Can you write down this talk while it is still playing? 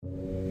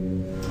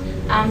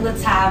I'm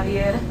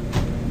Latavia.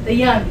 The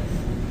youngest.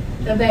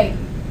 The baby.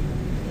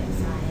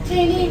 Yes, I am.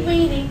 Teeny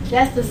weeny.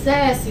 That's the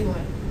sassy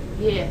one.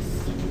 Yes.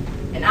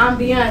 And I'm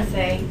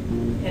Beyoncé,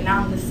 and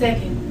I'm the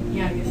second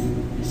youngest.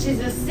 She's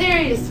a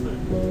serious one.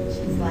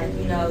 She's like,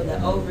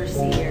 the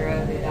overseer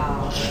of it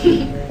all.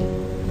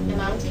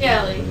 And I'm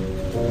Kelly.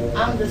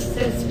 I'm the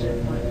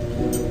sensitive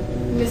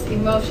one. Miss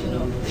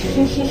Emotional.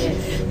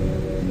 Yes.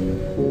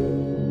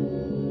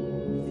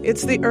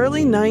 It's the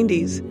early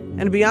 90s,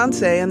 and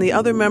Beyoncé and the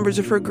other members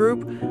of her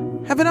group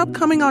have an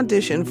upcoming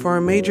audition for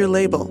a major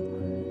label.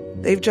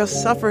 They've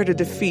just suffered a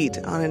defeat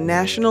on a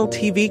national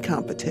TV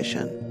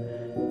competition.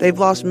 They've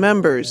lost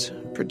members,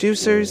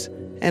 producers,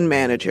 and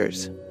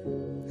managers.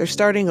 They're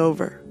starting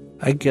over.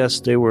 I guess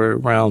they were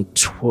around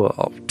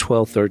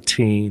 12,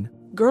 13.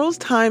 Girls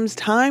Tyme's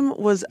time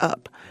was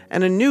up,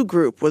 and a new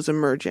group was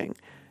emerging.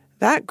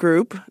 That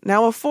group,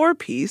 now a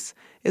four-piece,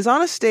 is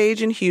on a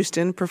stage in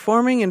Houston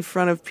performing in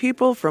front of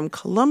people from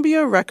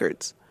Columbia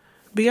Records.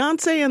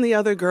 Beyoncé and the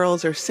other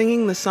girls are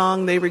singing the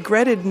song they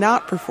regretted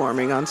not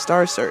performing on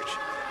Star Search,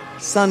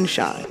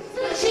 Sunshine.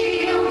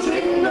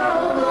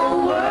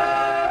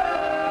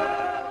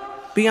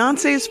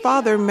 Beyoncé's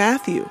father,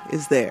 Matthew,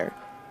 is there.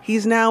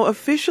 He's now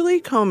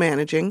officially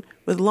co-managing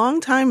with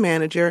longtime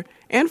manager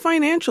and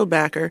financial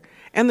backer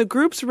and the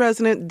group's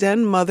resident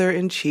den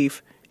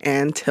mother-in-chief,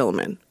 Ann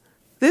Tillman.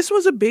 This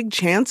was a big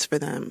chance for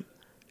them,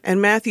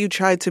 and Matthew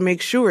tried to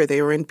make sure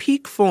they were in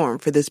peak form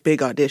for this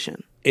big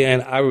audition.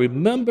 And I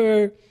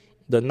remember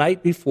the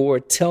night before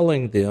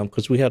telling them,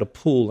 because we had a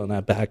pool in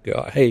our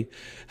backyard, hey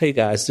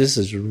guys, this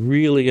is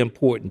really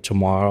important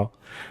tomorrow.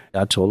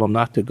 I told them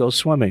not to go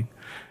swimming.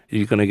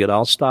 You're going to get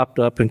all stopped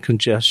up in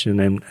congestion,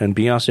 and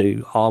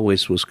Beyoncé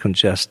always was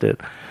congested.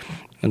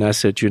 And I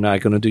said, you're not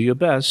going to do your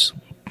best.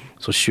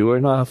 So sure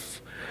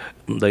enough,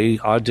 they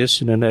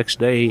auditioned the next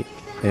day,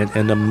 and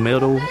in the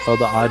middle of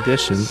the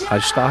audition, I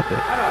stopped it.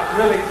 I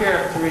don't really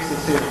care if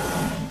Teresa's here.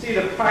 See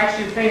the price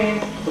you're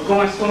paying for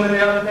going swimming the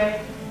other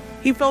day?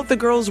 He felt the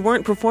girls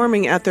weren't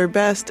performing at their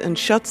best and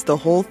shuts the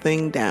whole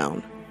thing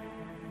down.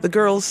 The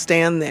girls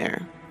stand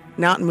there,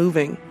 not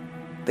moving.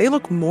 They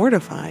look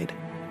mortified,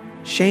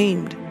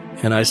 shamed.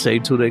 And I say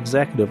to the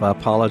executive, I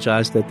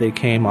apologize that they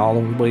came all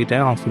the way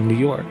down from New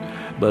York.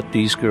 But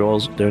these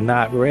girls, they're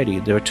not ready.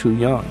 They're too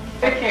young.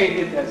 They can't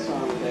hit that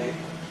song today.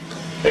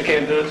 They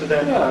can't do it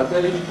today? Yeah,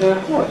 they're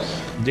of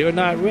course. They're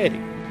not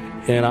ready.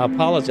 And I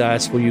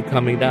apologize for you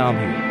coming down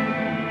here.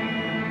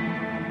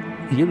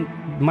 You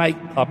might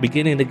are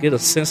beginning to get a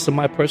sense of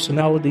my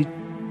personality.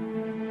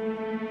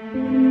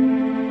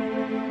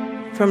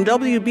 From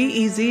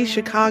WBEZ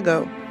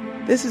Chicago,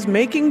 this is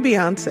Making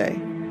Beyoncé.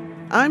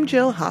 I'm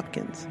Jill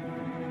Hopkins.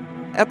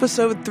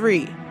 Episode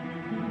 3,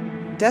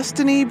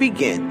 Destiny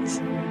Begins.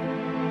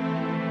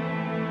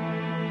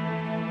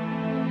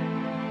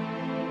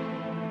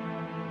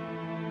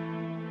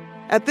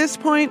 At this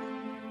point,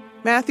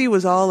 Matthew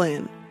was all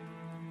in.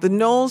 The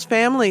Knowles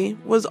family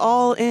was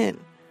all in.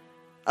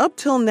 Up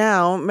till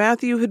now,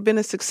 Matthew had been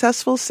a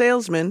successful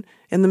salesman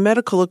in the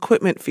medical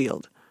equipment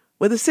field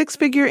with a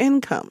 6-figure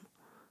income.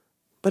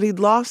 But he'd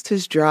lost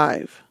his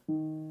drive.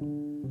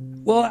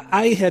 Well,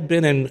 I had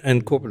been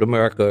in corporate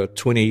America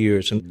 20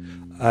 years,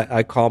 and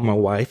I called my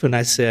wife and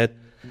I said,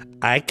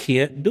 I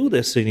can't do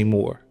this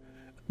anymore.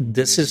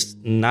 This is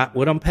not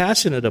what I'm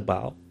passionate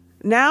about.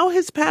 Now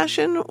his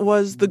passion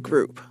was the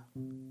group.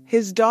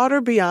 His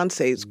daughter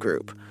Beyoncé's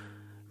group.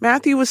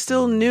 Matthew was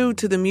still new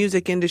to the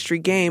music industry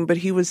game, but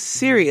he was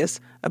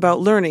serious about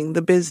learning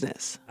the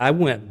business. I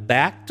went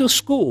back to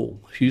school,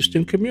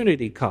 Houston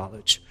Community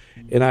College,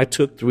 and I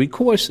took 3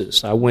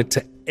 courses. I went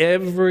to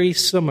every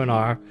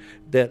seminar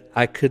that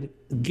I could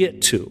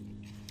get to.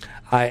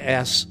 I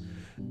asked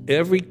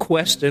every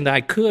question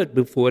I could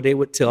before they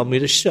would tell me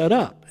to shut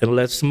up and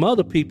let some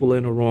other people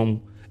in the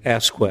room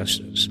ask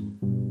questions.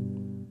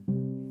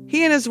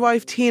 He and his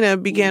wife Tina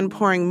began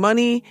pouring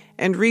money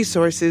and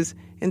resources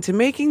into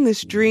making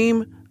this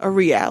dream a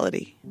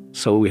reality.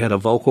 So we had a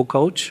vocal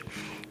coach.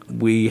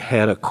 We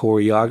had a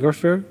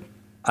choreographer.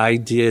 I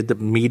did the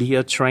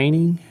media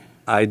training.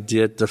 I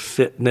did the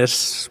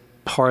fitness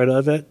part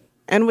of it.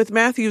 And with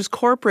Matthew's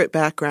corporate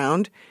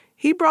background,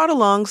 he brought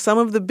along some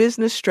of the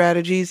business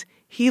strategies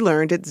he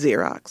learned at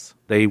Xerox.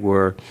 They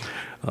were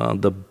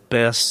the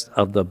best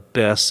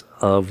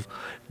of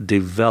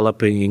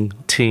developing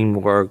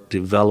teamwork,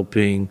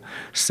 developing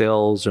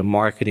sales and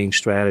marketing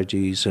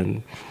strategies,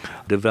 and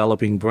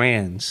developing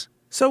brands.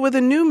 So with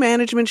a new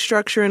management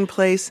structure in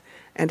place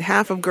and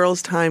half of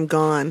Girls Tyme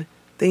gone,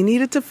 they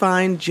needed to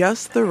find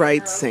just the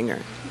right singer.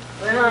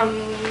 You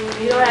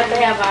don't have to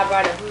have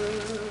vibrato.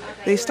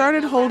 They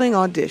started holding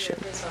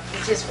auditions.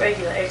 It's just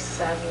regular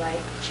exercise, like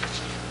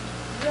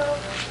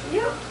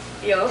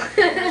yo.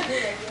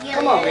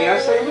 Come on,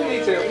 Beyoncé, we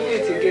need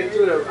to get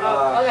through the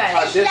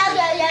audition.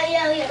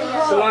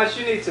 So Lance,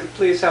 you need to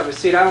please have a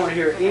seat. I don't want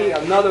to hear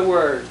another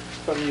word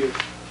from you.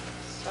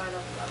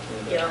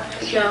 Yo,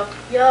 yo,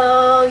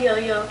 yo, yo,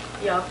 yo,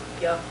 yo,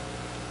 yo,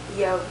 yo,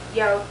 yo,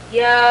 yo,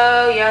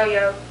 yo, yo,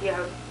 yo,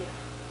 yo,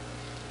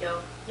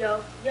 yo.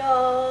 Yo,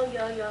 yo,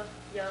 yo, yo,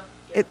 yo.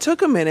 It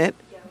took a minute,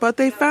 but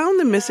they found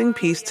the missing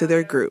piece to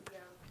their group,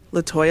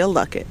 LaToya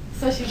Luckett.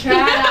 So she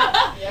tried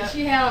out, and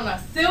she had on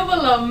a silver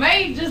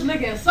LeMay, just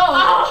looking so...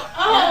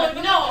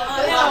 big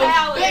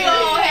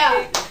old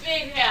hair.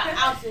 Big hair,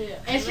 out there.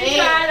 And she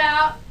tried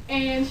out,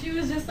 and she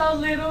was just so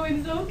little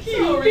and so cute.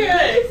 So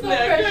relaxed, so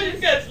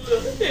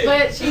precious.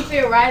 But she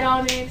fit right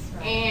on it,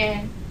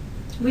 and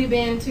we've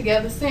been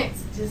together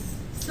since, just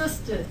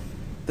sisters.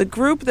 The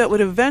group that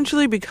would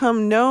eventually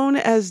become known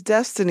as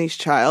Destiny's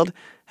Child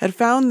had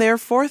found their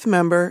fourth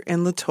member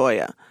in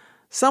LaToya,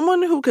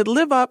 someone who could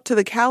live up to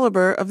the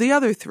caliber of the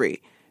other three,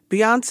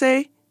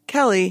 Beyoncé,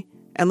 Kelly,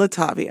 and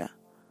LaTavia.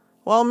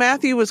 While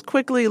Matthew was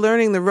quickly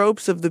learning the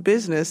ropes of the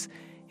business,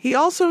 he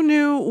also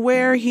knew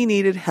where he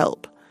needed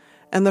help.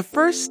 And the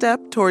first step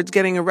towards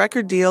getting a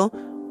record deal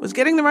was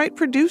getting the right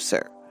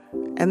producer.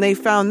 And they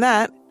found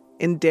that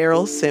in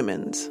Daryl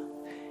Simmons.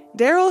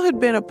 Daryl had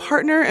been a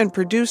partner and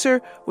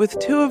producer with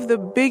two of the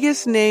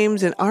biggest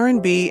names in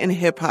R&B and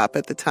hip-hop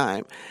at the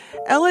time,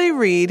 L.A.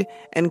 Reid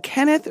and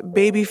Kenneth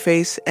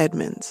Babyface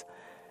Edmonds.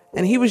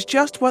 And he was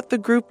just what the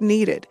group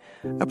needed,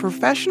 a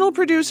professional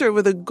producer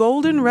with a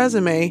golden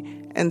resume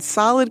and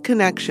solid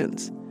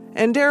connections.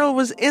 And Daryl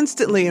was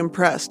instantly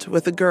impressed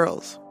with the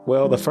girls.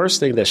 Well, the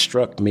first thing that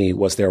struck me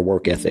was their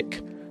work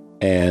ethic.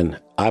 And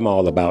I'm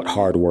all about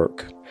hard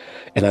work.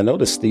 And I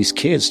noticed these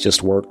kids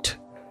just worked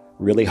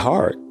really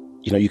hard.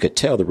 You know, you could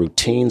tell the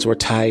routines were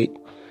tight.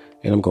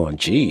 And I'm going,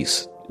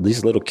 geez,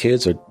 these little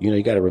kids are,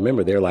 you got to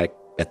remember, they're like,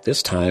 at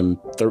this time,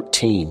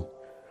 13.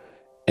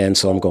 And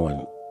so I'm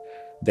going,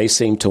 they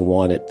seem to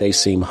want it. They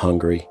seem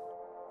hungry.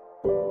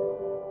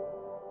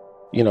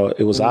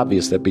 It was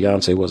obvious that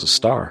Beyoncé was a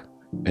star.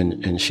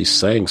 And she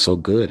sang so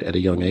good at a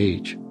young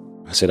age.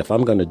 I said, if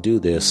I'm going to do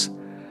this,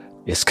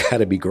 it's got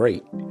to be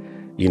great.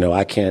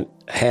 I can't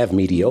have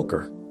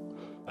mediocre.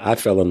 I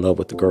fell in love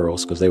with the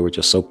girls because they were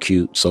just so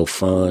cute, so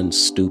fun,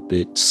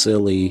 stupid,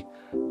 silly,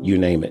 you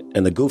name it.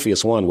 And the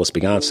goofiest one was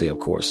Beyoncé, of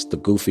course, the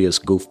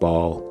goofiest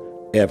goofball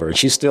ever. And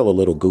she's still a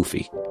little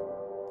goofy.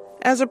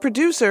 As a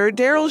producer,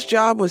 Daryl's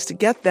job was to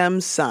get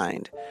them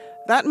signed.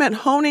 That meant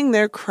honing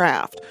their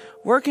craft,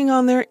 working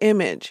on their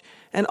image,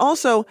 and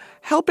also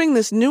helping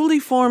this newly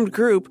formed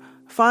group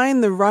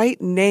find the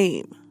right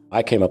name.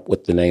 I came up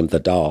with the name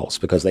The Dolls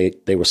because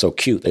they were so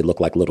cute. They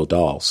looked like little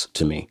dolls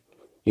to me.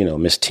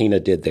 Miss Tina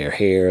did their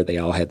hair. They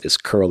all had this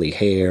curly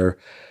hair.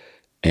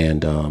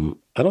 And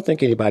I don't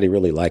think anybody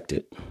really liked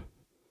it.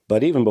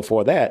 But even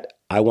before that,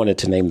 I wanted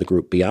to name the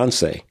group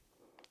Beyoncé.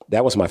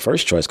 That was my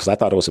first choice because I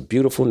thought it was a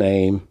beautiful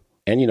name.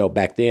 And,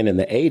 back then in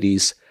the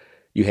 80s,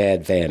 you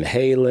had Van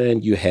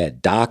Halen, you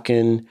had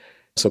Dokken.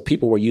 So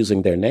people were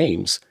using their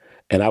names.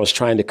 And I was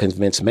trying to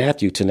convince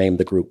Matthew to name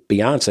the group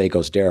Beyoncé. He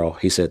goes, Daryl,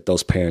 he said,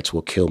 those parents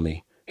will kill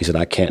me. He said,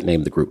 I can't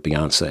name the group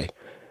Beyoncé.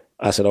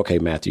 I said, okay,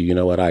 Matthew, you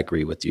know what? I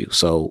agree with you.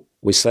 So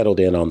we settled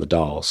in on the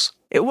Dolls.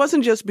 It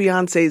wasn't just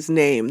Beyoncé's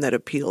name that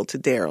appealed to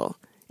Daryl.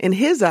 In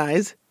his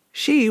eyes,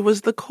 she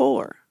was the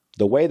core.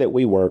 The way that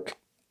we work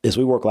is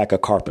we work like a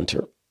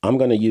carpenter. I'm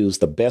going to use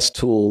the best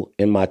tool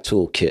in my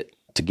toolkit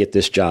to get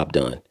this job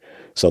done.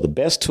 So the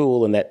best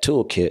tool in that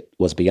toolkit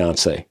was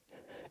Beyoncé.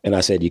 And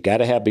I said, you got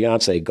to have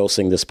Beyoncé go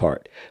sing this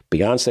part.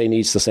 Beyoncé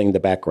needs to sing the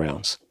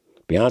backgrounds.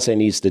 Beyoncé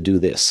needs to do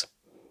this.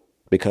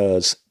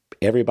 Because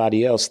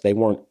everybody else, they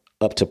weren't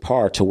up to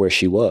par to where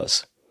she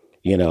was.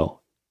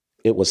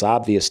 It was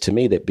obvious to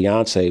me that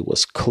Beyoncé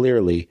was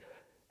clearly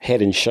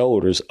head and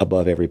shoulders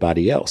above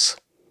everybody else.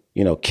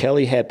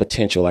 Kelly had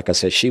potential. Like I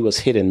said, she was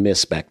hit and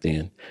miss back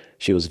then.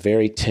 She was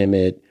very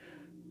timid,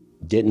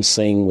 didn't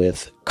sing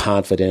with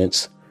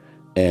confidence.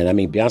 And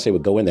Beyoncé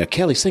would go in there,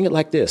 Kelly, sing it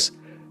like this.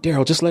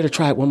 Daryl, just let her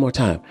try it one more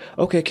time.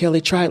 Okay,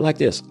 Kelly, try it like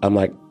this. I'm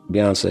like,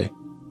 Beyoncé,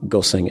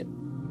 go sing it.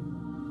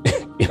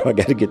 I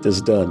got to get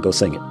this done. Go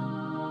sing it.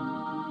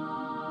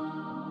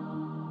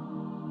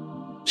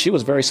 She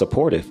was very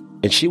supportive,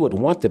 and she would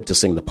want them to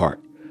sing the part.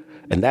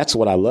 And that's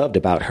what I loved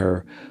about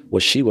her,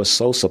 was she was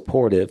so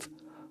supportive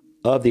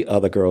of the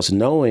other girls,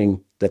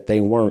 knowing that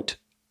they weren't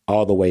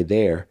all the way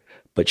there,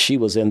 but she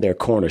was in their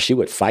corner. She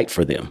would fight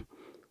for them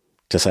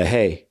to say,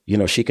 hey,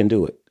 she can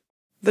do it.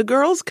 The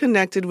girls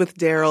connected with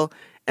Daryl,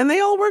 and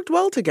they all worked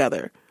well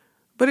together.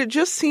 But it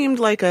just seemed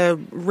like a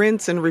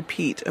rinse and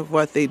repeat of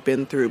what they'd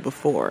been through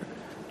before.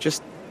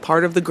 Just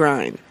part of the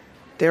grind.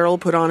 Daryl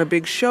put on a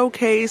big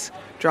showcase,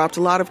 dropped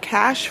a lot of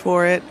cash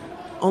for it.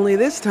 Only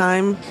this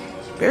time,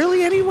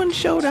 barely anyone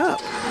showed up.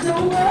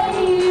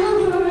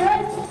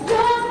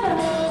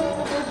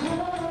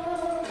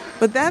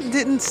 But that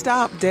didn't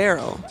stop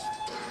Daryl.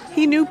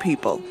 He knew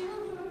people,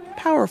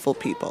 powerful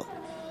people,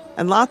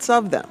 and lots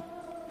of them.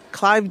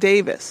 Clive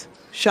Davis,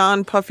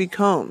 Sean Puffy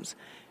Combs,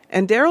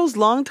 and Daryl's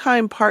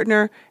longtime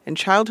partner and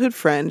childhood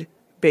friend,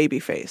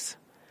 Babyface.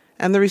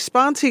 And the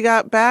response he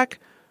got back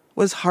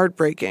was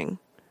heartbreaking.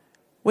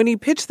 When he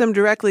pitched them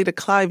directly to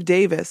Clive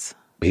Davis,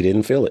 he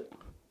didn't feel it.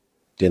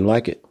 Didn't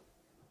like it.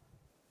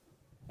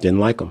 Didn't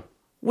like him.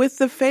 With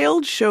the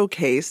failed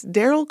showcase,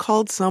 Daryl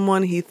called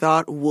someone he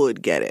thought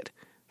would get it.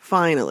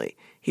 Finally,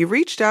 he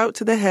reached out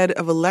to the head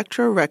of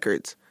Elektra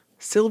Records,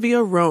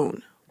 Sylvia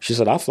Rohn. She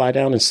said, I'll fly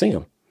down and see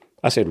him.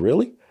 I said,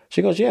 really?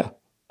 She goes, yeah,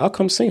 I'll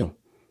come see him.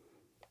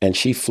 And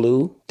she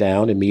flew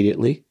down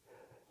immediately,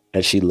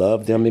 and she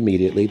loved them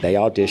immediately. They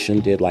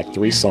auditioned, did like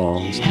 3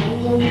 songs.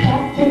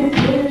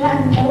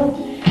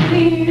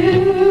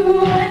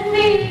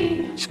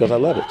 She goes, I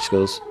love it. She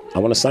goes, I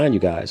want to sign you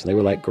guys. And they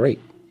were like, great.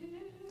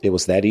 It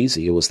was that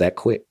easy. It was that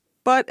quick.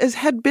 But as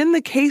had been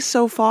the case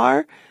so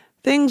far,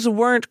 things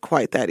weren't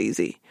quite that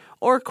easy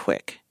or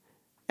quick.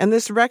 And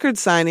this record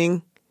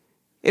signing,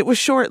 it was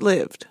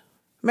short-lived.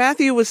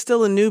 Matthew was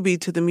still a newbie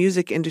to the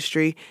music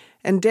industry,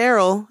 and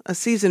Daryl, a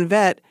seasoned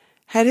vet,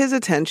 had his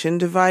attention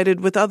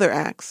divided with other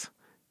acts.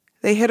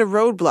 They hit a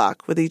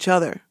roadblock with each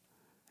other.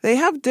 They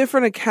have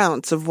different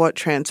accounts of what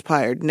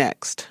transpired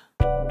next.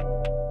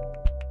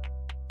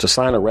 To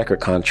sign a record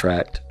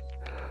contract,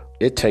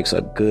 it takes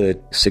a good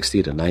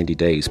 60 to 90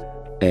 days.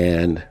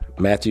 And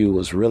Matthew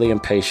was really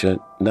impatient.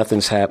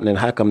 Nothing's happening.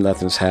 How come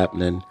nothing's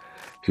happening?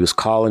 He was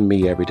calling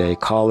me every day,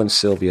 calling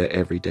Sylvia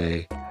every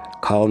day,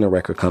 calling the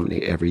record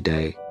company every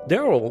day.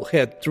 Daryl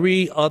had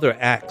 3 other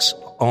acts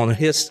on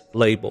his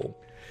label.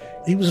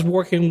 He was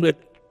working with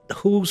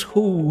who's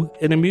who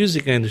in the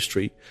music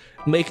industry,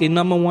 making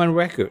 #1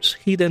 records.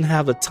 He didn't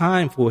have the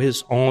time for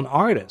his own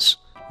artists.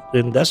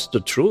 And that's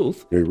the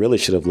truth. We really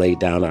should have laid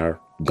down our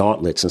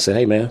gauntlets and said,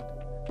 hey, man,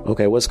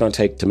 okay, what's going to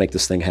take to make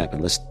this thing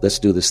happen? Let's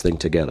do this thing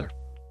together.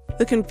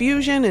 The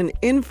confusion and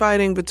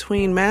infighting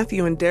between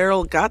Matthew and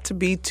Daryl got to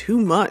be too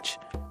much,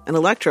 and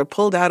Elektra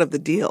pulled out of the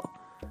deal.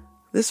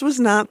 This was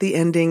not the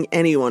ending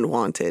anyone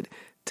wanted,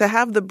 to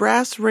have the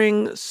brass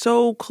ring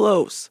so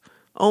close,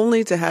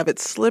 only to have it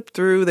slip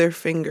through their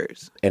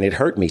fingers. And it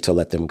hurt me to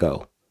let them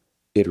go.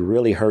 It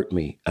really hurt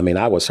me. I mean,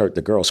 I was hurt.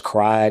 The girls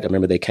cried. I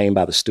remember they came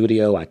by the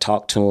studio. I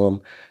talked to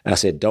them. I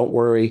said, don't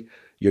worry.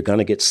 You're going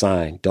to get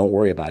signed. Don't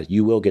worry about it.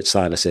 You will get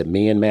signed. I said,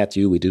 me and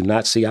Matthew, we do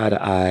not see eye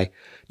to eye.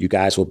 You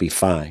guys will be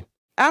fine.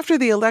 After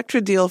the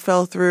Elektra deal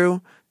fell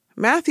through,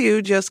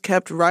 Matthew just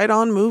kept right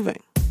on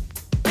moving.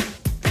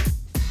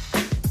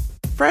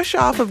 Fresh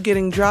off of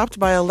getting dropped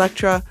by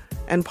Elektra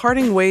and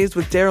parting ways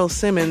with Daryl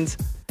Simmons,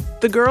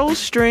 the girls'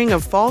 string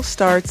of false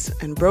starts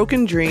and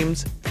broken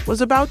dreams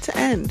was about to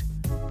end.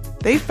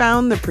 They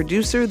found the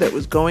producer that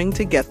was going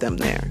to get them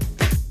there.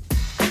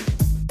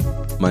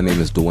 My name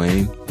is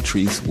Dwayne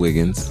Treese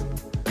Wiggins,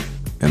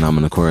 and I'm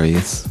an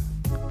Aquarius,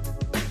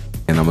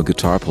 and I'm a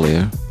guitar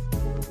player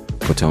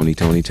for Tony.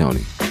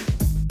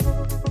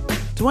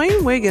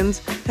 Dwayne Wiggins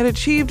had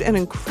achieved an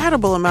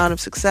incredible amount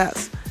of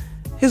success.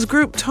 His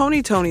group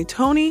Tony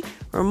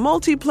were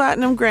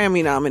multi-platinum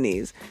Grammy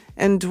nominees,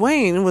 and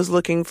Dwayne was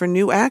looking for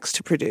new acts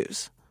to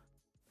produce.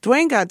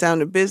 Dwayne got down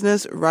to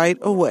business right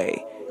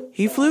away.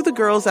 He flew the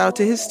girls out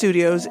to his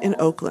studios in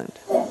Oakland.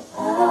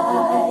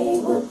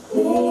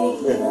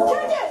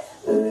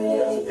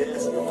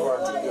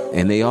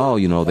 And they all,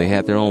 they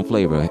had their own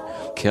flavor.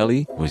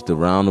 Kelly was the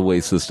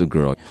round-the-way sister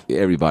girl.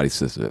 Everybody's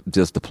sister.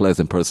 Just the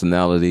pleasant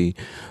personality,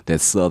 that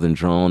southern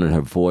drone in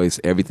her voice,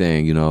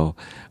 everything,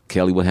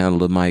 Kelly would handle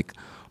the mic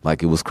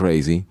like it was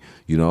crazy,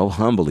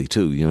 humbly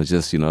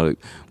too,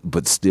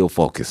 but still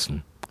focused.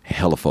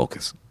 Hella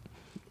focused.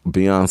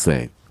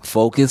 Beyoncé,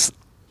 focused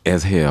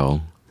as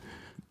hell.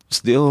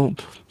 Still,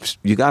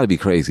 you got to be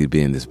crazy to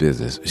be in this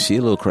business. She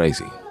a little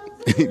crazy.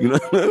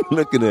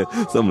 Looking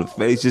at some of the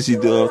faces she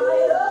does.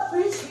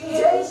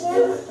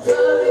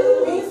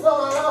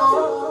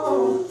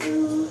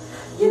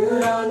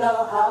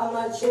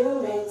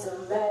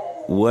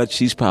 What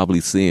she's probably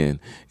seeing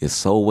is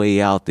so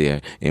way out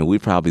there, and we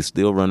probably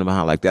still running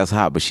behind like that's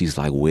hot, but she's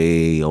like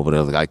way over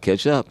there. Like, I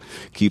catch up,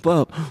 keep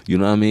up. You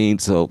know what I mean?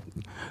 So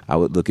I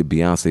would look at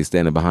Beyonce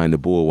standing behind the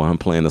board while I'm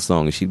playing the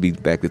song, and she'd be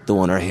back there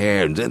throwing her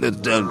hair and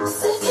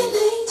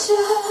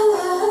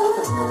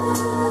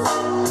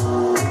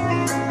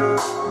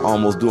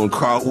almost doing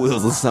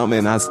cartwheels or something,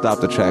 and I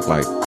stopped the track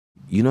like,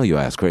 your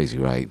ass crazy,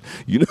 right?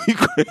 You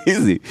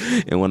crazy.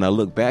 And when I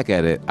look back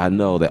at it, I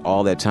know that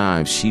all that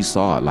time she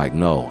saw it like,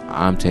 no,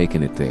 I'm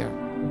taking it there.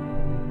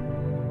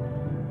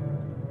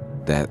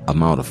 That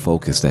amount of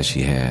focus that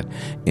she had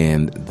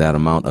and that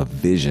amount of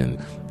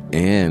vision,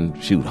 and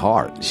shoot,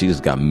 heart. She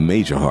just got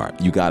major heart.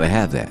 You got to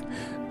have that.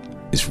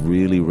 It's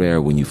really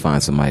rare when you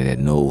find somebody that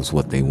knows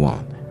what they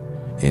want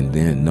and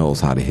then knows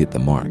how to hit the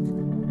mark.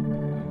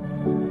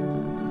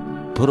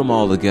 Put them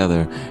all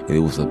together, and it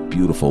was a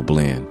beautiful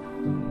blend.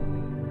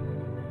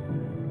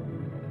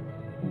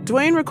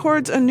 Dwayne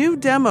records a new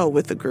demo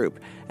with the group,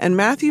 and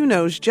Matthew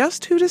knows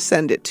just who to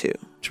send it to.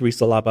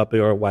 Teresa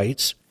LaBarbera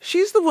Whites.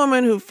 She's the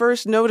woman who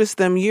first noticed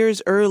them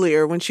years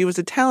earlier when she was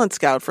a talent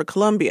scout for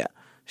Columbia.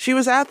 She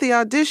was at the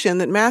audition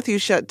that Matthew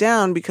shut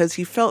down because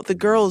he felt the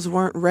girls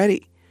weren't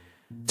ready.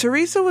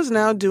 Teresa was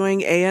now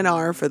doing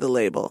A&R for the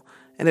label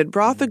and had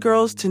brought the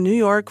girls to New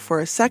York for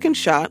a second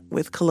shot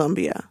with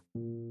Columbia.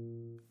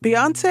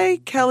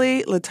 Beyoncé,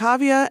 Kelly,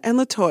 Latavia, and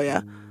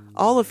LaToya,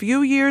 all a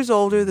few years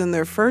older than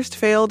their first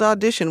failed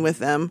audition with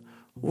them,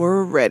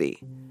 were ready.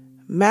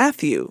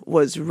 Matthew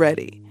was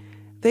ready.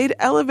 They'd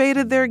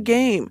elevated their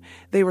game.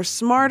 They were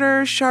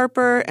smarter,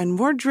 sharper, and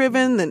more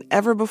driven than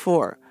ever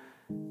before.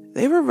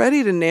 They were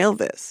ready to nail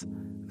this.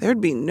 There'd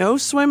be no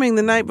swimming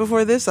the night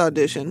before this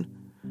audition.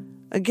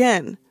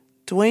 Again,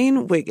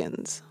 Dwayne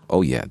Wiggins.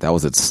 Oh, yeah, that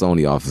was at the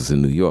Sony office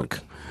in New York.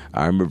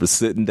 I remember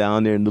sitting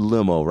down there in the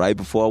limo right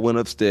before I went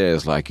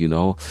upstairs, like,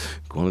 going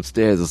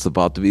upstairs, it's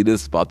about to be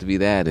this, about to be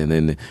that. And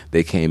then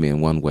they came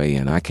in one way,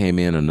 and I came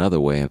in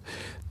another way. And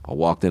I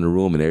walked in the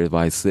room, and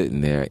everybody's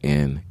sitting there,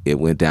 and it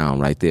went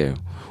down right there.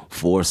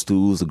 4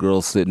 stools, the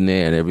girls sitting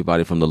there, and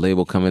everybody from the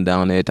label coming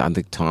down there. I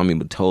think Tommy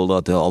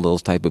Mottola, all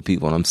those type of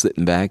people, and I'm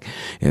sitting back,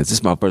 and it's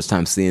just my first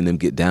time seeing them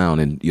get down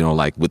and,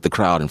 like with the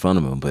crowd in front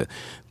of them. But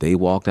they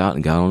walked out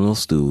and got on those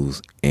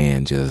stools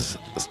and just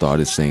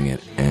started singing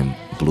and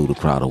blew the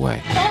crowd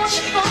away.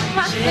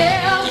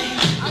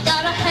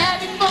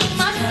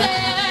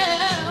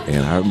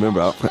 And I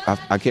remember,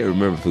 I can't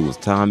remember if it was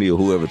Tommy or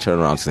whoever turned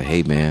around and said,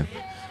 "Hey, man,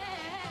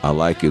 I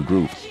like your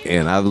group."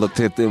 And I looked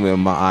at them in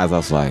my eyes, I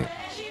was like,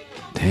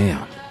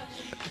 damn,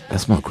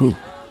 that's my group.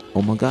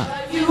 Oh, my God.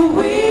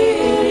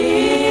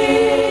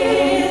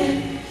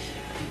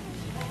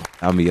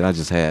 I mean, I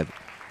just had,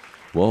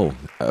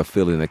 a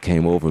feeling that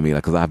came over me.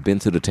 Because I've been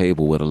to the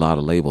table with a lot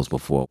of labels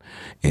before.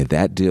 And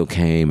that deal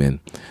came, and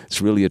it's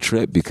really a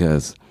trip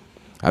because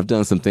I've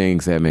done some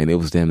things that, man, it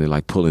was damn near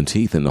like pulling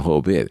teeth in the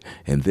whole bit.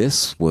 And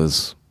this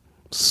was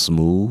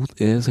smooth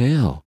as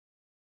hell.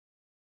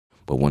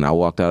 But when I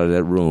walked out of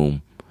that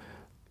room,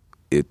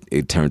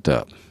 it turned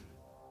up.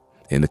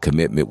 And the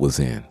commitment was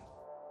in.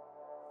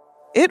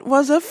 It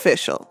was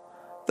official.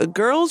 The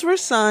girls were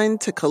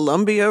signed to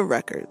Columbia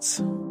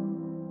Records.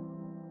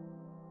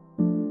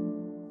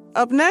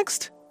 Up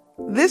next,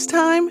 this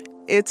time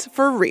it's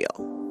for real.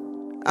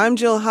 I'm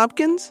Jill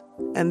Hopkins,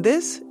 and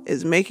this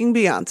is Making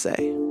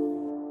Beyoncé.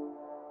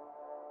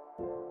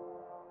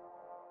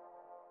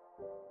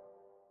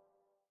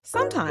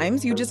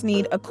 Sometimes you just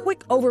need a quick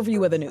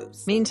overview of the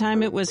news.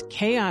 Meantime, it was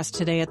chaos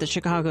today at the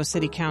Chicago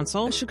City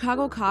Council. A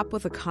Chicago cop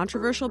with a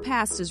controversial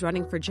past is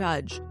running for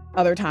judge.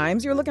 Other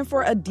times, you're looking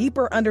for a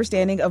deeper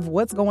understanding of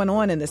what's going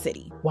on in the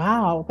city.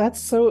 Wow,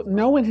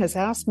 no one has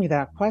asked me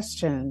that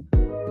question.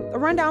 The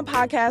Rundown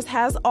podcast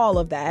has all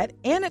of that,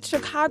 and it's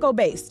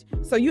Chicago-based,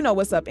 so you know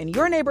what's up in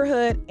your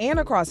neighborhood and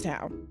across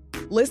town.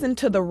 Listen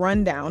to The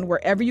Rundown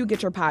wherever you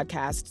get your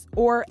podcasts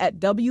or at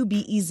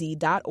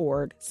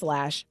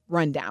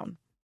wbez.org/rundown.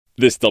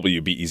 This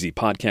WBEZ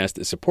podcast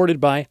is supported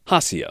by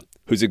Hacia,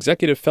 whose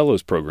Executive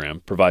Fellows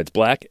Program provides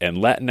Black and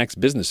Latinx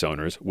business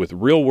owners with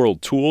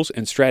real-world tools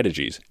and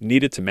strategies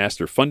needed to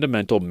master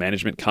fundamental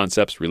management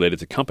concepts related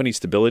to company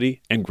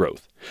stability and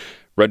growth.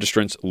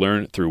 Registrants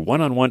learn through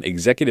one-on-one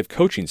executive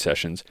coaching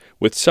sessions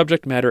with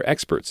subject matter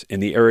experts in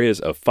the areas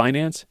of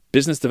finance,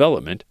 business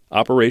development,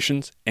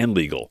 operations, and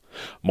legal.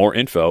 More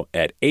info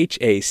at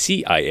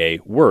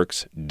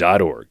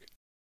haciaworks.org.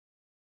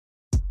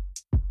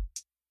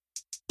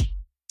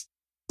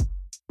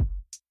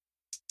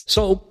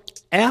 So,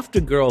 After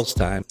Girls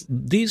Tyme,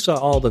 these are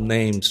all the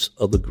names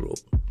of the group.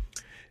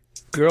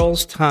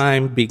 Girls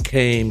Tyme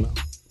became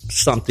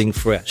something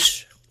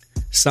fresh.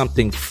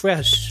 Something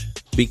fresh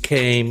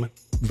became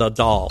the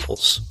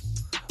Dolls.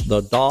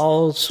 The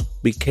Dolls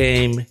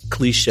became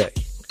Cliché.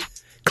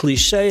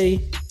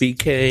 Cliché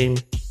became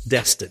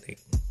Destiny.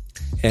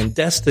 And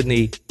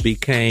Destiny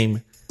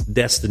became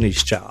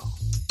Destiny's Child.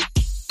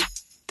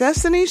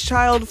 Destiny's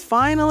Child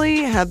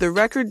finally had the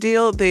record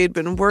deal they'd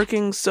been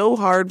working so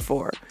hard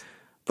for.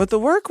 But the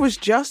work was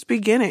just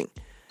beginning.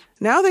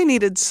 Now they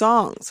needed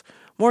songs.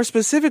 More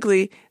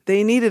specifically,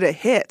 they needed a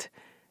hit.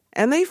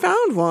 And they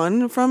found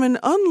one from an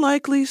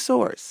unlikely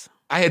source.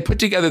 I had put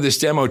together this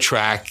demo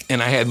track,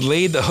 and I had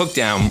laid the hook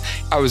down.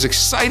 I was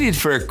excited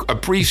for a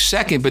brief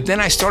second, but then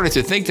I started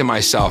to think to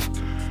myself,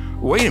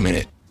 wait a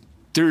minute,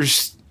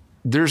 there's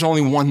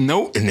only one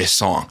note in this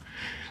song.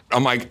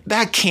 I'm like,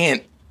 that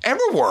can't ever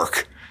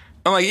work.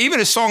 I'm like, even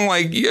a song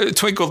like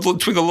Twinkle,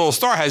 Twinkle Little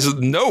Star has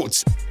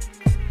notes.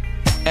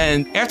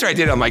 And after I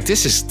did it, I'm like,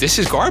 this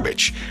is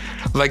garbage.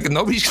 Like,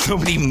 nobody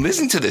even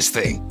listened to this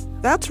thing.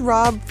 That's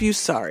Rob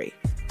Fusari.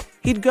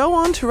 He'd go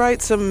on to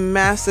write some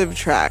massive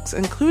tracks,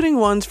 including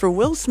ones for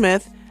Will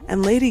Smith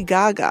and Lady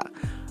Gaga.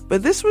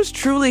 But this was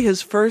truly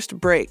his first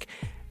break,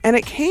 and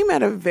it came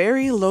at a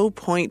very low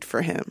point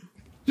for him.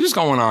 This was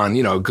going on,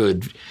 a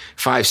good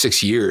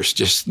 5-6 years,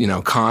 just,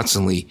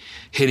 constantly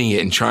hitting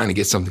it and trying to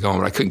get something going,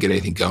 but I couldn't get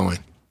anything going.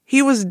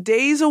 He was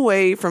days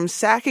away from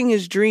sacking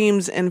his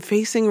dreams and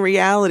facing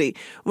reality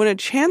when a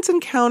chance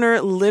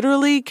encounter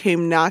literally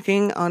came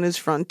knocking on his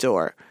front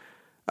door.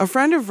 A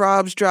friend of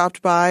Rob's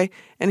dropped by,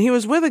 and he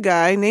was with a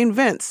guy named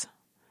Vince.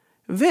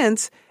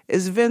 Vince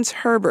is Vince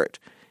Herbert,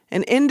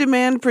 an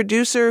in-demand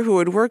producer who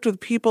had worked with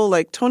people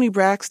like Toni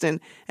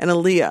Braxton and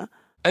Aaliyah.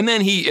 And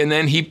then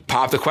he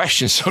popped the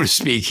question, so to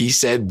speak. He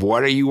said,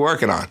 "What are you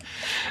working on?"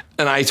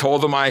 And I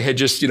told him I had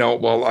just,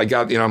 I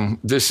got,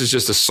 this is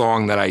just a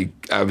song that I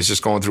was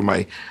just going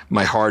through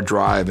my hard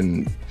drive,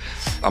 and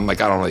I'm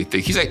like, I don't really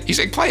think. He's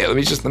like, play it. Let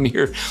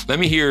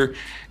me hear,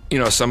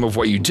 some of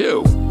what you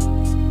do.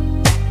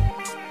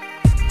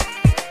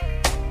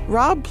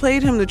 Rob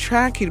played him the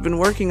track he'd been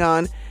working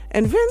on,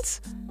 and Vince,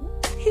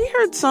 he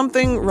heard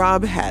something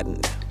Rob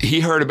hadn't. he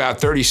heard about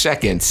 30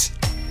 seconds,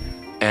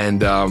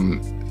 and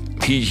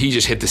he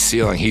just hit the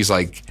ceiling. He's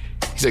like,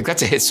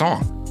 that's a hit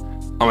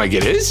song. I'm like,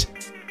 it is?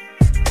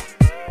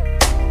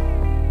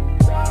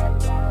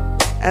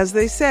 As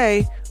they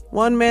say,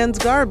 one man's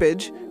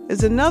garbage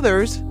is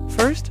another's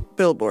first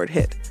Billboard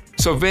hit.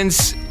 So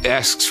Vince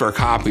asks for a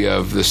copy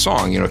of the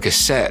song,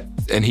 cassette,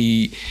 and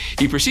he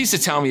proceeds to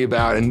tell me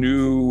about a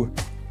new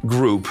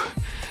group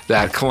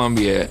that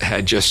Columbia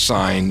had just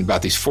signed,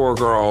 about these 4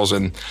 girls.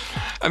 And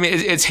I mean,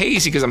 it's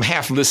hazy because I'm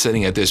half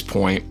listening at this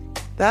point.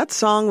 That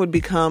song would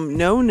become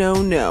No,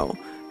 No, No,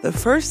 the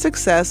first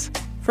success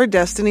for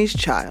Destiny's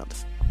Child.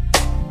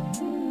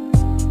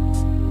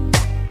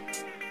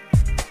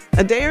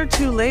 A day or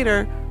two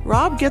later,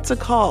 Rob gets a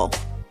call.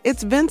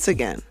 It's Vince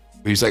again.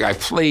 He's like, I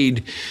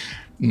played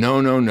No,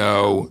 No,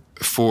 No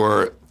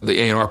for the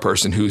A&R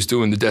person who's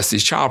doing the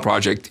Destiny's Child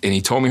project, and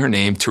he told me her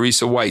name,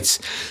 Teresa Whites,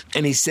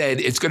 and he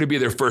said it's going to be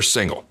their first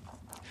single.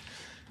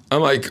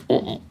 I'm like,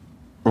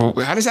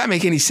 how does that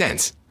make any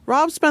sense?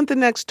 Rob spent the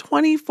next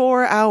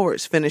 24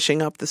 hours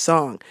finishing up the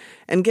song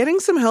and getting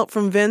some help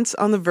from Vince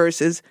on the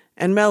verses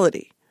and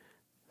melody.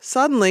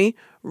 Suddenly,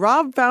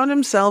 Rob found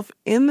himself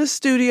in the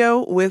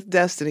studio with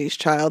Destiny's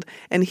Child,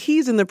 and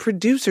he's in the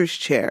producer's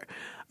chair,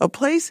 a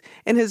place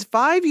in his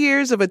 5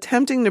 years of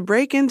attempting to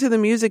break into the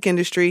music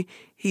industry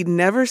he'd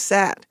never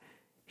sat.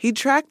 He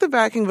tracked the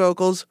backing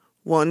vocals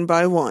one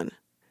by one.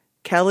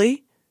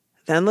 Kelly,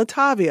 then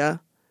LaTavia,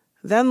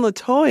 then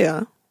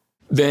LaToya.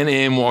 Then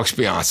in walks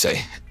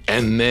Beyoncé.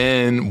 And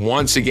then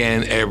once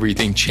again,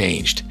 everything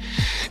changed.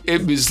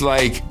 It was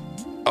like,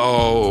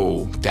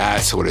 oh,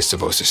 that's what it's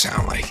supposed to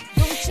sound like.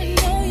 Don't you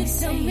know you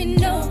tell me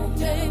no,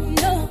 baby,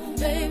 no,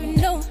 baby,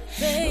 no,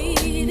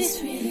 baby.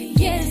 This really,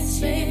 yes,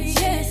 baby,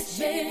 yes,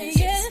 baby,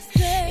 yes,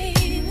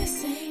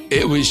 baby.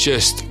 It was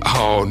just,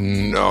 oh,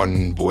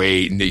 no,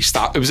 wait. And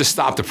stop. It was a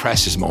stop the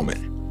presses moment.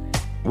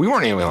 We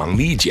weren't even on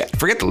leads yet.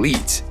 Forget the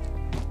leads.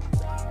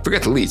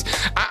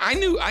 I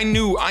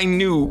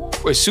knew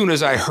as soon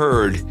as I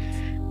heard,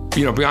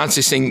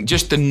 Beyoncé sing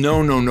just the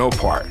no, no, no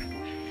part.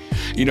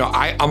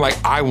 I'm like,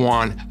 I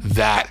want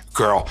that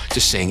girl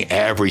to sing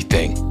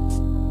everything.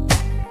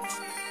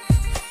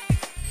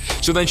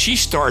 So then she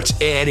starts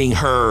adding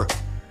her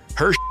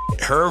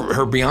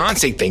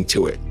Beyoncé thing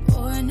to it.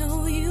 Oh, I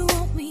know you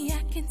want me,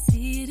 I can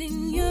see it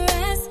in your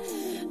eyes.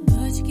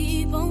 But you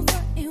keep on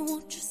fronting,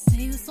 won't you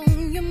say what's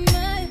on your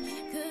mind?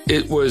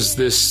 It was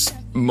this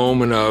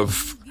moment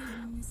of,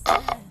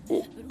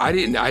 I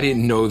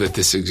didn't know that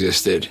this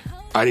existed.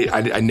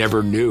 I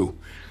never knew.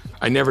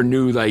 I never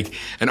knew like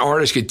an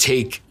artist could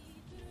take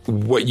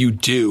what you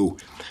do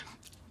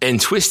and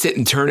twist it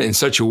and turn it in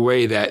such a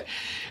way that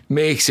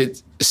makes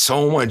it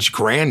so much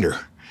grander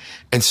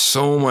and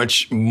so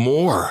much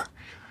more.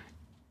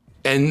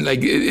 And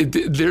like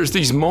there's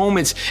these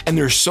moments, and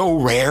they're so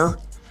rare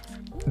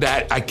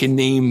that I can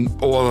name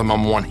all of them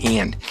on one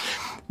hand,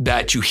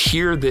 that you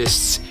hear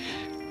this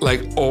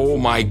like, oh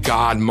my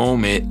God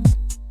moment.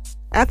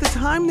 At the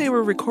time they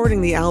were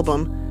recording the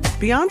album,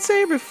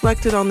 Beyoncé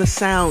reflected on the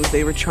sound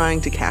they were trying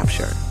to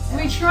capture.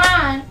 We're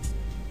trying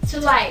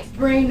to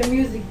bring the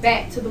music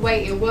back to the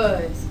way it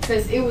was,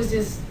 because it was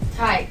just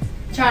tight.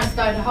 Trying to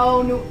start a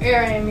whole new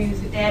era in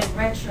music. That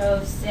retro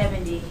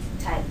 70s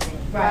type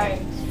thing.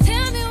 Right.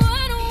 Tell me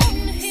what I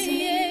want to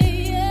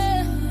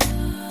hear.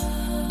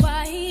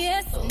 Why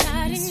yes,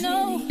 I didn't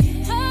know.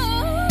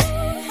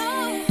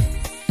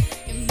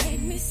 You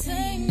made me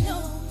say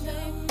no,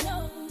 baby,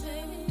 no,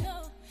 baby,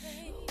 no.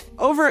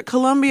 Over at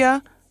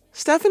Columbia,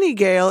 Stephanie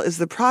Gale is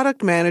the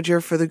product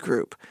manager for the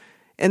group.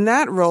 In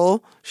that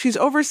role, she's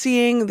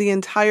overseeing the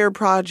entire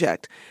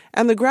project,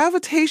 and the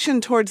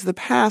gravitation towards the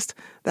past,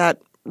 that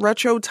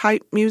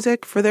retro-type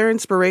music for their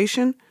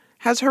inspiration,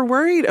 has her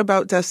worried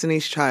about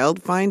Destiny's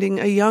Child finding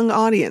a young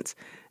audience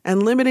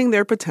and limiting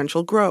their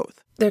potential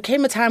growth. There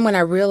came a time when I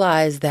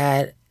realized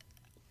that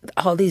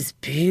all these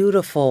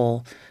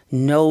beautiful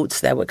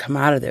notes that would come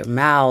out of their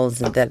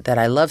mouths and that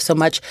I love so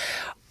much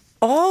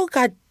all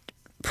got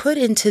put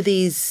into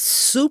these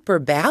super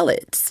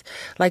ballads.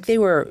 Like they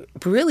were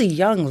really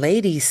young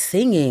ladies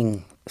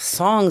singing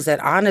songs that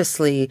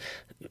honestly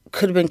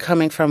could have been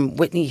coming from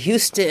Whitney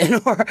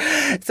Houston or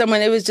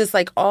someone. It was just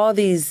like all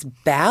these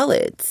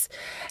ballads.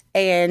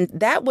 And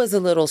that was a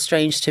little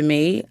strange to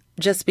me,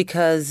 just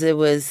because it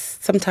was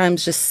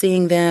sometimes just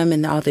seeing them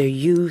in all their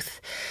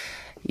youth.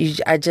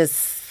 I just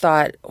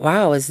thought,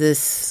 wow, is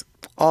this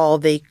all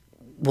they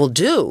will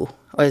do?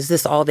 Or is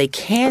this all they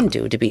can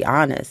do, to be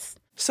honest?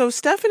 So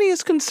Stephanie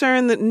is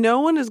concerned that no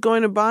one is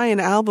going to buy an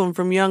album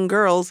from young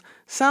girls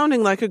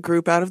sounding like a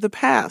group out of the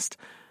past.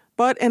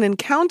 But an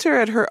encounter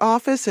at her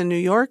office in New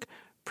York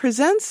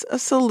presents a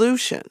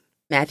solution.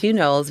 Matthew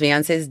Knowles,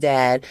 Beyoncé's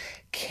dad,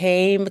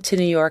 came to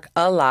New York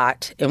a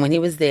lot. And when he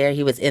was there,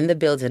 he was in the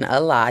building a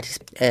lot.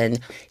 And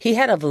he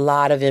had a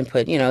lot of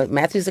input. You know,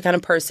 Matthew's the kind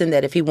of person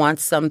that if he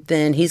wants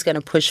something, he's going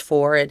to push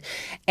for it.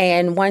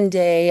 And one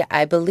day,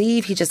 I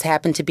believe he just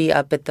happened to be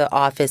up at the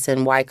office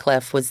and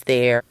Wyclef was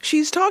there.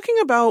 She's talking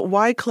about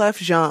Wyclef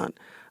Jean,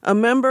 a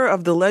member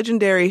of the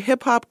legendary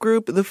hip-hop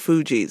group The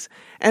Fugees.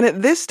 And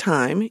at this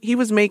time, he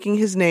was making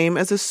his name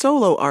as a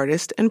solo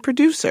artist and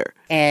producer.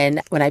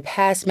 And when I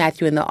passed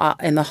Matthew in the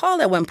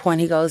hall at one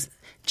point, he goes,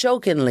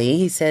 jokingly,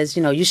 he says,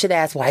 you should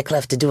ask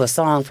Wyclef to do a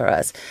song for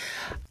us.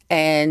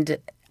 And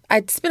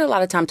I'd spent a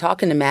lot of time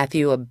talking to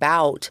Matthew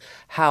about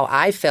how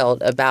I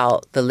felt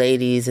about the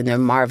ladies and their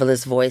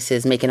marvelous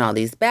voices making all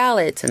these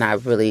ballads, and I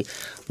really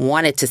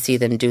wanted to see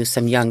them do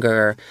some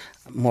younger,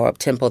 more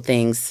up-tempo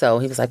things. So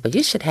he was like, well,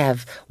 you should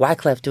have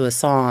Wyclef do a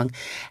song.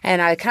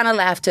 And I kind of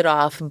laughed it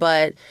off,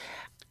 but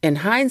in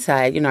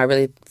hindsight, I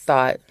really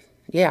thought,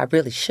 yeah, I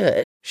really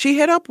should. She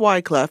hit up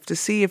Wyclef to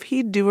see if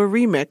he'd do a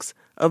remix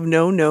of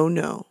No, No,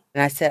 No.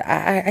 And I said,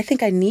 I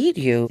think I need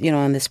you,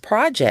 on this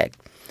project.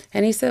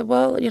 And he said,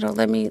 well,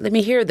 let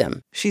me hear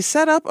them. She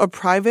set up a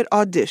private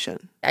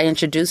audition. I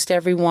introduced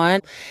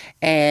everyone,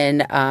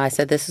 and I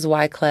said, this is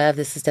Wyclef,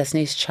 this is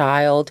Destiny's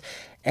Child,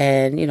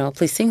 and,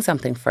 please sing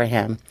something for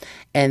him.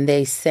 And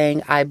they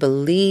sang, I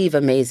believe,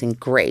 Amazing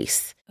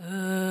Grace.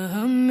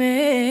 Amazing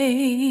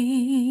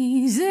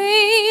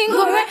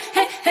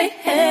Grace.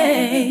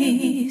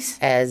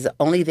 As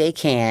only they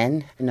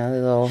can, the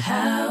little...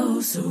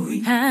 How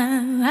sweet,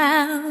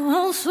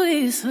 how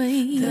sweet,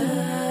 sweet,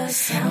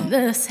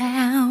 the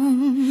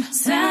sound.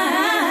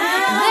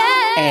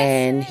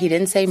 And he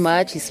didn't say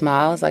much. He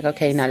smiled, like,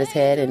 okay, nod his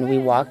head, and we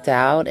walked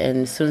out.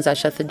 And as soon as I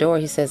shut the door,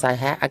 he says,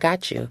 I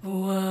got you.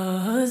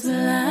 Was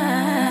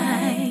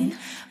lying,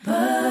 but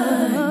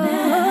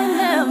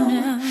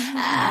now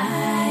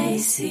I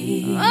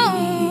see.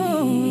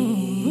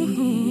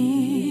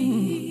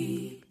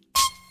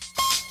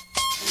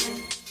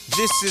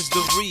 This is the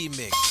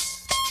remix.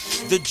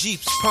 The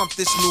Jeeps pump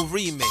this new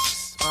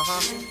remix.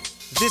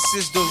 This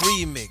is the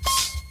remix.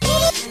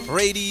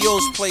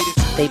 Radios played it.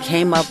 They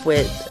came up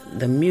with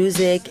the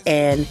music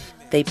and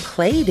they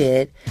played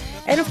it.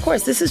 And of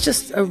course, this is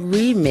just a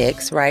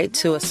remix, right,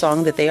 to a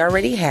song that they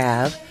already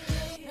have.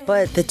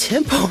 But the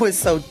tempo is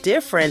so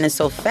different and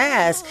so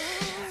fast.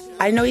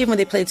 I know even when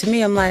they played it to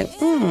me, I'm like,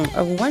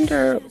 I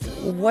wonder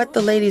what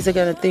the ladies are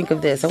going to think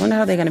of this. I wonder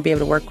how they're going to be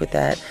able to work with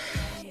that.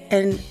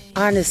 And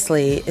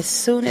honestly, as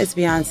soon as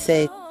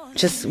Beyoncé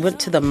just went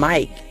to the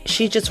mic,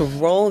 she just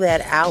rolled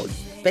that out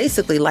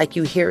basically like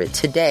you hear it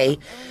today,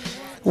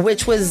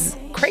 which was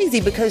crazy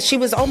because she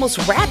was almost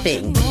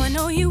rapping. I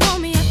know you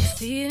want me, I can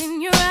see it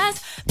in your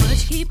eyes, but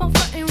you keep on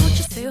fronting what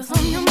you say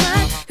on your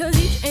mind, cause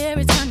each and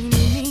every time you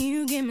need me,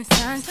 you give me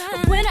signs,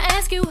 but when I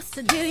ask you what's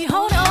the deal, you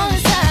hold on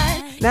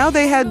inside. Now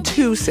they had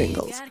two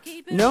singles,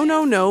 No,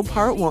 No, No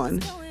Part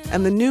 1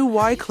 and the new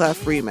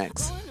Wyclef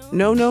remix,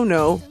 No, No,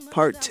 No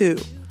Part 2.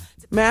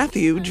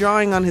 Matthew,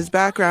 drawing on his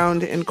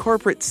background in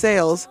corporate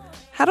sales,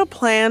 had a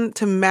plan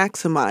to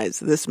maximize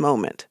this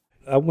moment.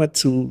 I went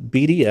to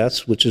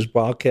BDS, which is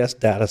Broadcast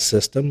Data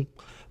System,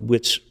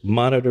 which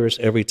monitors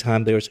every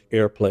time there's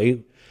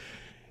airplay.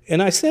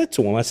 And I said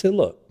to him,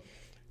 look,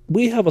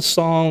 we have a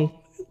song,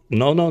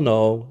 No, No,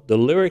 No. The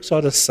lyrics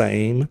are the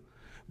same,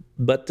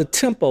 but the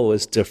tempo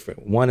is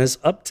different. One is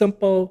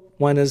up-tempo,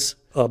 one is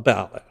a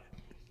ballad.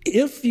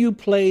 If you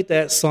played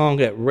that song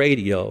at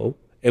radio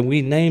and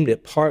we named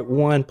it Part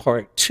 1,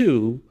 Part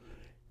 2,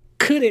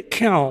 could it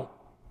count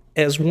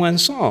as one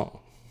song?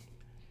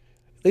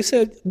 They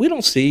said, we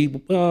don't see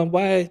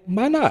why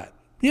not?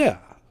 Yeah.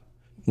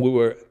 We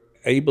were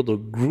able to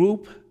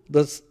group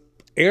the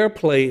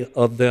airplay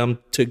of them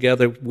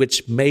together,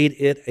 which made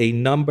it a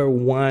number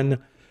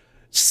one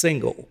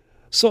single.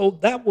 So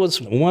that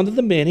was one of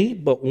the many,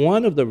 but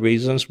one of the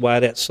reasons why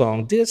that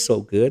song did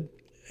so good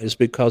is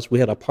because we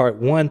had a Part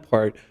 1,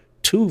 Part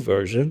 2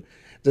 version.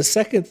 The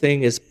second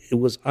thing is it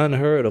was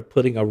unheard of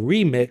putting a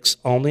remix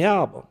on the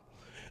album.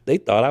 They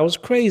thought I was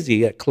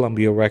crazy at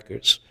Columbia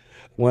Records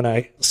when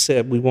I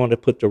said we wanted to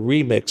put the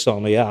remix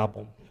on the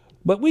album.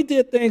 But we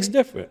did things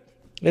different.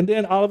 And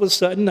then all of a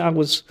sudden, I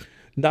was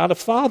not a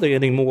father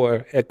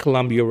anymore at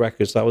Columbia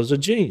Records. I was a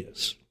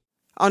genius.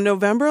 On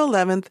November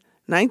 11th,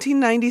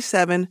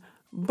 1997,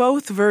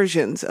 both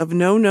versions of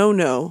No, No,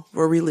 No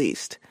were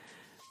released.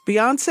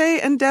 Beyoncé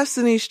and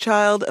Destiny's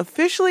Child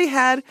officially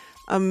had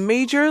a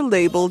major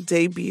label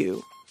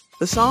debut.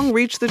 The song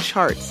reached the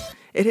charts.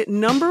 It hit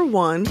number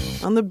 1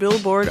 on the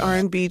Billboard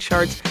R&B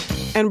charts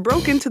and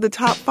broke into the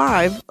top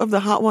 5 of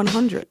the Hot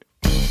 100.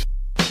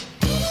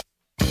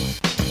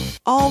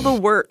 All the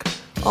work,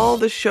 all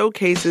the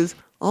showcases,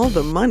 all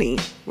the money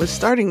was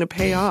starting to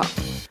pay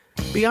off.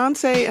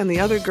 Beyoncé and the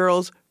other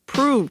girls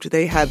proved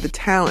they had the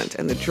talent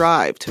and the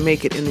drive to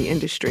make it in the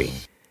industry.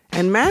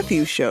 And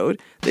Matthew showed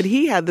that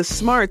he had the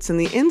smarts and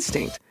the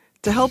instinct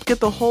to help get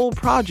the whole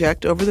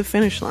project over the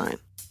finish line.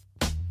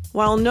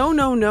 While No,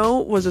 No, No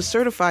was a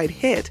certified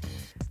hit,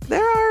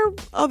 there are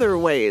other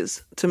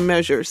ways to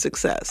measure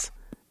success,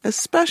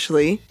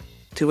 especially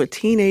to a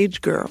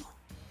teenage girl.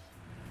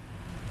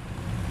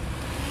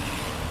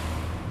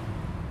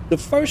 The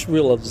first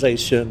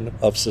realization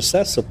of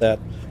success of that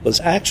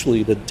was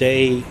actually the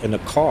day in the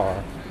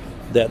car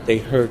that they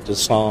heard the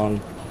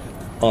song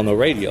on the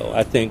radio.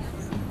 I think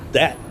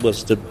that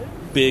was the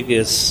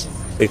biggest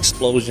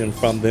explosion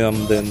from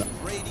them than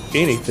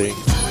anything.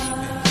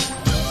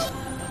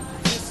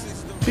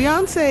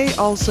 Beyoncé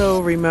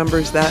also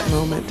remembers that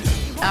moment.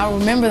 I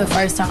remember the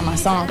first time my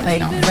song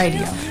played on the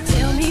radio.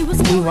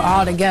 We were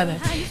all together.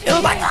 It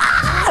was like,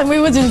 ah! And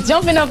we were just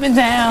jumping up and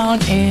down,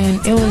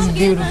 and it was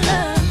beautiful.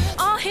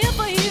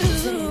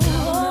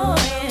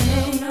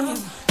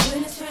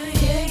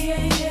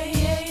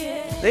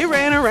 They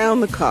ran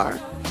around the car.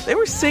 They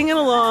were singing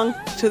along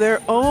to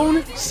their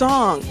own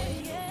song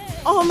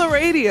on the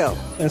radio.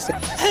 I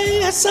said, hey,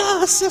 that's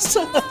us, that's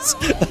us.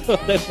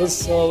 They were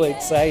so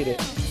excited.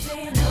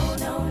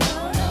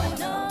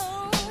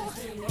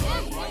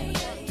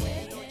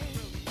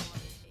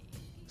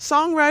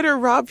 Songwriter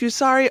Rob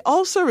Fusari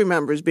also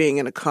remembers being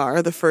in a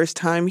car the first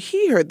time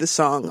he heard the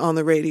song on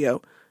the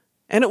radio,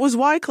 and it was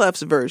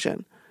Wyclef's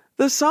version.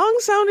 The song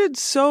sounded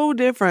so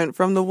different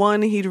from the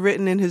one he'd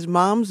written in his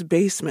mom's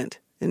basement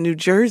in New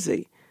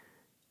Jersey.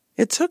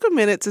 It took a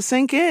minute to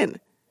sink in.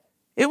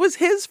 It was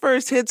his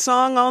first hit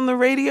song on the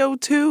radio,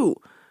 too,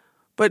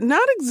 but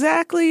not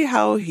exactly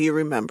how he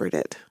remembered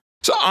it.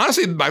 So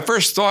honestly, my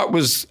first thought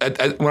was,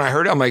 when I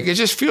heard it, I'm like, it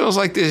just feels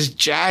like this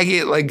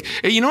jagged, like,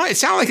 you know what? It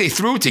sounded like they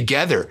threw it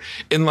together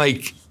in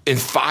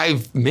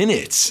 5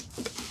 minutes.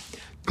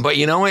 But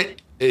you know what?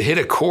 It hit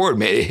a chord,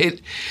 man.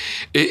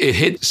 It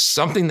hit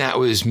something that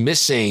was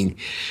missing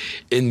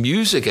in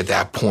music at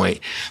that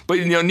point. But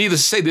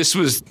needless to say, this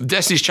was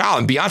Destiny's Child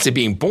and Beyonce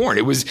being born.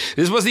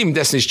 This wasn't even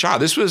Destiny's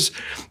Child. This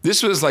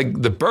was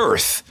like the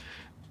birth,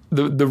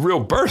 the real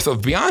birth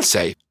of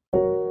Beyonce.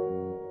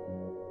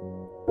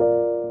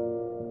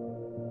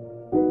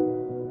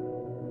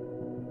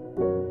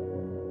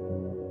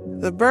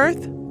 The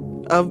birth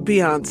of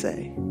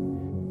Beyoncé.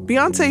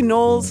 Beyoncé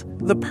Knowles,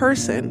 the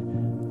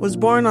person, was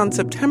born on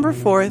September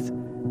 4th,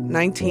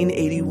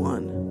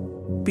 1981.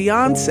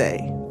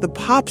 Beyoncé, the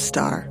pop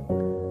star,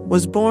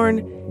 was born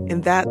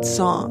in that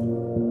song.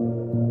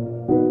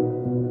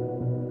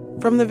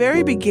 From the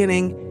very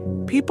beginning,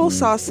 people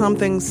saw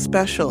something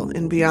special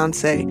in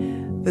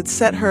Beyoncé that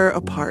set her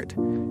apart.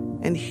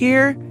 And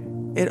here,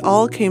 it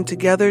all came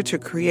together to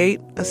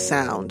create a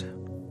sound,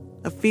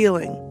 a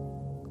feeling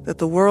that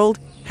the world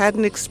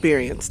hadn't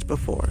experienced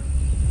before.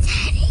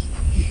 Daddy.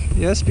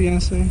 Yes,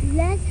 Beyoncé?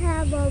 Let's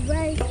have a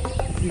race.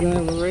 You gonna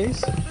have a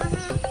race?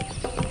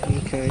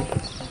 Okay.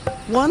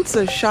 Once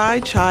a shy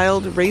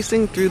child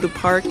racing through the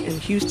park in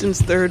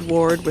Houston's 3rd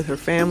Ward with her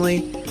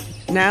family,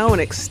 now an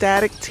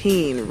ecstatic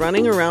teen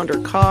running around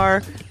her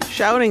car,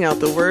 shouting out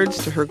the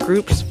words to her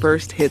group's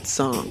first hit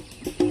song.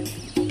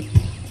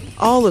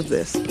 All of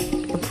this,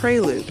 a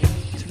prelude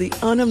to the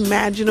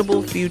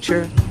unimaginable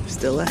future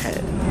still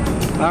ahead.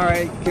 All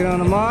right, get on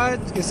the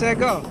mod, get set,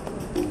 go.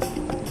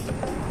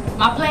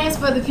 My plans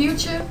for the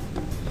future,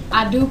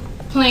 I do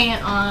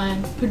plan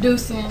on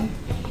producing,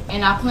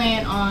 and I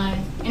plan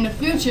on, in the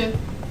future,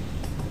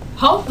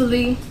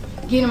 hopefully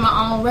getting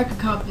my own record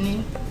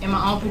company and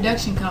my own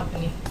production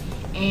company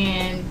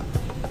and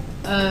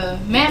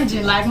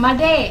managing like my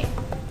dad.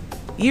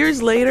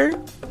 Years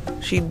later,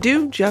 she'd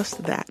do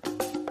just that.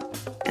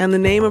 And the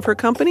name of her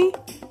company?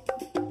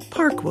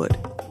 Parkwood.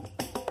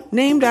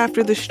 Named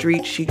after the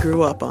street she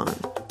grew up on,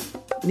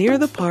 near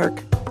the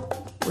park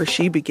where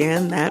she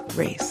began that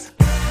race.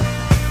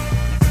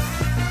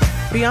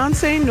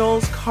 Beyoncé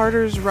Knowles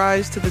Carter's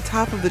rise to the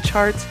top of the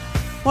charts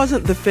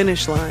wasn't the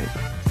finish line.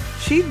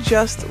 She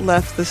just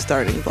left the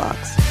starting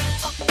blocks.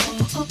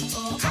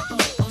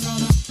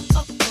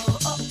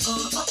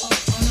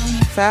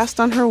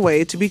 Fast on her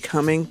way to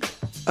becoming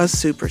a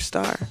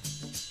superstar,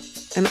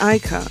 an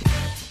icon,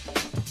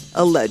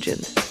 a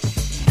legend.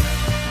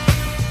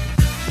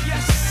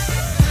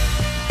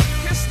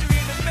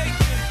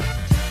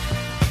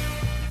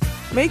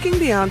 Making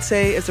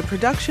Beyoncé is a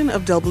production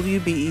of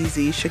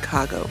WBEZ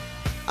Chicago.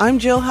 I'm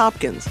Jill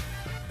Hopkins.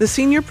 The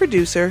senior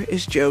producer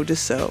is Joe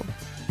Dassault.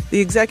 The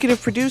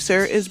executive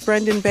producer is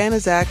Brendan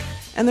Banaszak,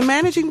 and the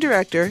managing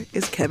director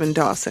is Kevin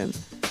Dawson.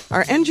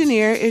 Our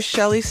engineer is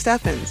Shelley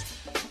Steffens.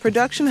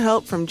 Production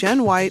help from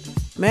Jen White,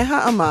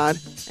 Meha Ahmad,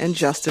 and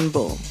Justin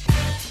Bull.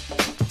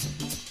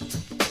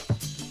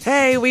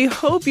 Hey, we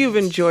hope you've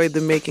enjoyed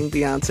the Making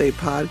Beyoncé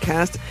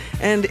podcast.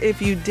 And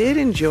if you did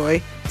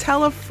enjoy,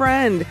 tell a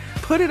friend.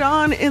 Put it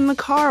on in the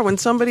car when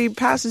somebody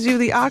passes you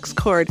the aux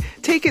cord.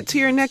 Take it to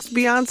your next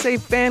Beyoncé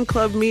fan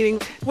club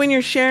meeting. When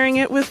you're sharing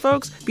it with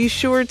folks, be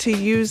sure to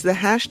use the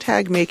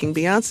hashtag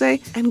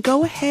 #MakingBeyoncé and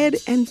go ahead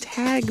and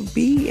tag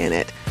B in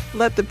it.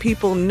 Let the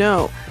people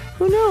know.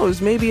 Who knows,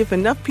 maybe if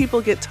enough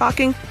people get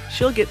talking,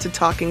 she'll get to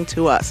talking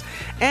to us.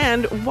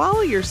 And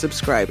while you're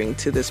subscribing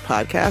to this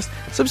podcast,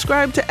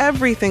 subscribe to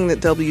everything that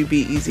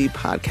WBEZ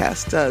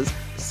Podcast does.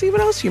 See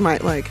what else you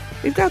might like.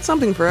 We've got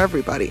something for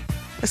everybody,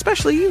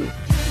 especially you.